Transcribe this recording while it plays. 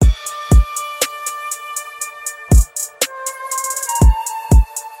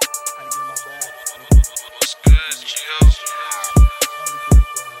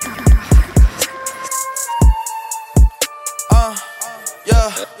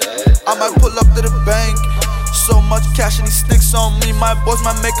I might pull up to the bank. So much cash and these sticks on me. My boys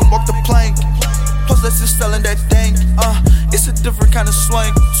might make him walk the plank. Plus let's just sellin' that dank. It's a different kind of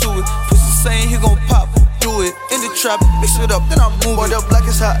swing to it. Pussy saying he gon' pop, do it. In the trap, mix it up, then I move. Boy, the black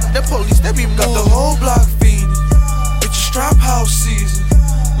is hot, that police, they be moving. Got the whole block fiendin'. Bitches trap house season.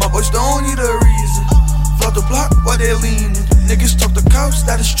 My boys don't need a reason. Flood the block while they leanin'. Niggas talk to cops,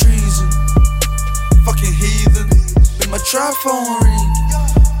 that is treason. Fucking heathen. Be my trap phone ring.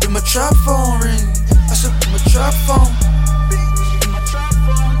 Be my trap phone ring. I said be my trap phone.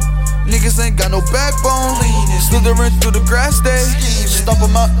 Niggas ain't got no backbone. Slithering through the grass day. Stomp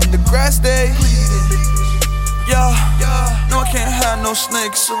them out in the grass day. Yeah, no I can't have no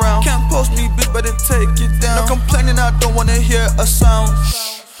snakes around. Can't post me, bitch, better take it down. No complaining, I don't wanna hear a sound.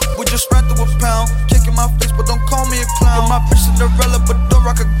 We just ran through a pound. Kicking my face, but don't call me a clown. My bitch Cinderella, but don't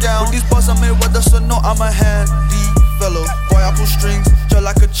rock a gown. With these bars I made weather, so no, I'm a handy fellow. Boy, I pull strings, just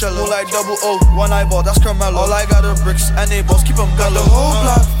like a cello. More like double O, one eyeball, that's Carmelo. All I got are bricks and A-balls, keep them mellow. Got the whole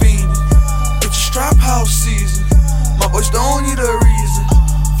block fiendin'. Bitches trap house season. My boys don't need a reason.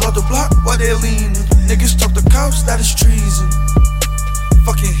 Flood the block while they leanin'. Niggas talk to cops, that is treason.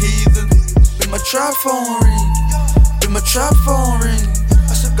 Fucking heathen. Be my trap phone ring. Be my trap phone ring.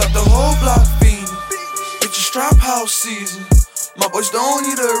 I said got the whole block fiendin'. Bitches trap house season. My boys don't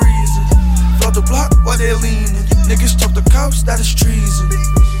need a reason. Flood the block while they leanin'. Niggas talk to cops, that is treason.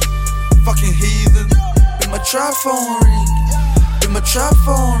 Fucking heathen. Be my trap phone ring. Be my trap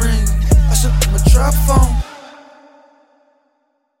phone ring. I said be my trap phone.